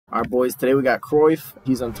Alright boys, today we got Cruyff.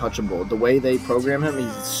 He's untouchable. The way they program him,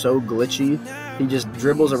 he's so glitchy. He just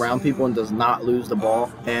dribbles around people and does not lose the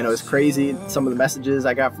ball. And it was crazy, some of the messages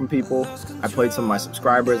I got from people. I played some of my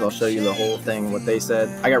subscribers. I'll show you the whole thing, what they said.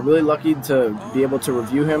 I got really lucky to be able to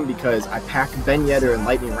review him because I packed Ben Yedder in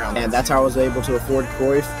lightning round. And that's how I was able to afford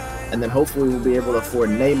Cruyff. And then hopefully we'll be able to afford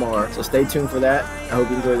Neymar. So stay tuned for that. I hope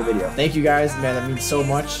you enjoy the video. Thank you guys, man, that means so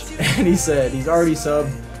much. And he said he's already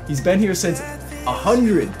subbed. He's been here since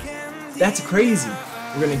 100. That's crazy.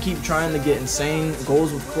 We're gonna keep trying to get insane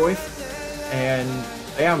goals with Cruyff, and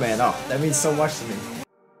yeah, man, that means so much to me.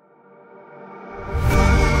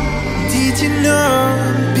 Did you know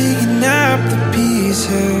I'm picking up the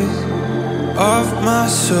pieces of my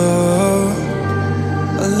soul?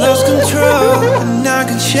 I lost control and I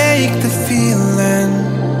can shake the feeling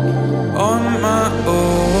on my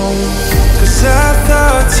own. 'Cause I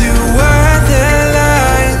thought you were the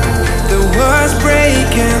light that was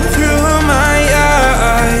breaking through my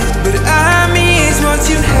eyes, but I miss what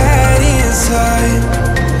you had inside.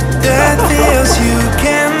 That feels you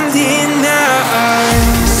can't deny.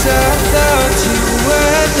 'Cause I thought you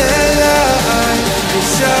were the light.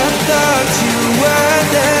 'Cause I thought you were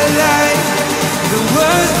the light that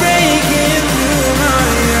was breaking through my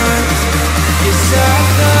eyes. 'Cause I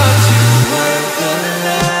thought you were the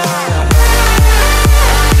light.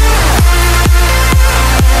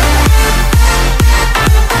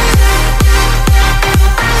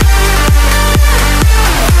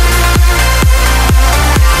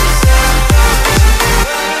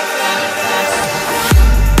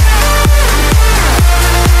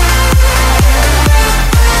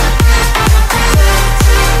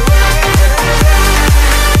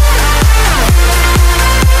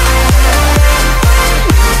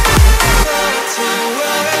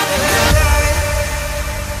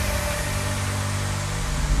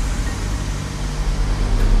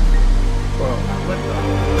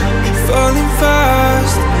 Falling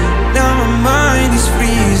fast, now my mind is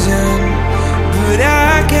freezing, but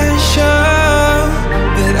I can show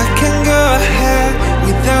that I can go ahead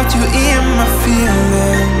without you in my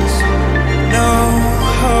feelings. No,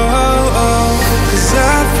 'cause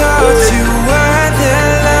I thought you were the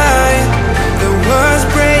light that was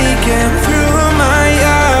breaking through my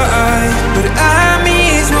eyes, but I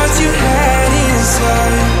miss what you had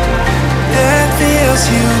inside. That feels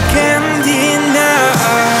you can't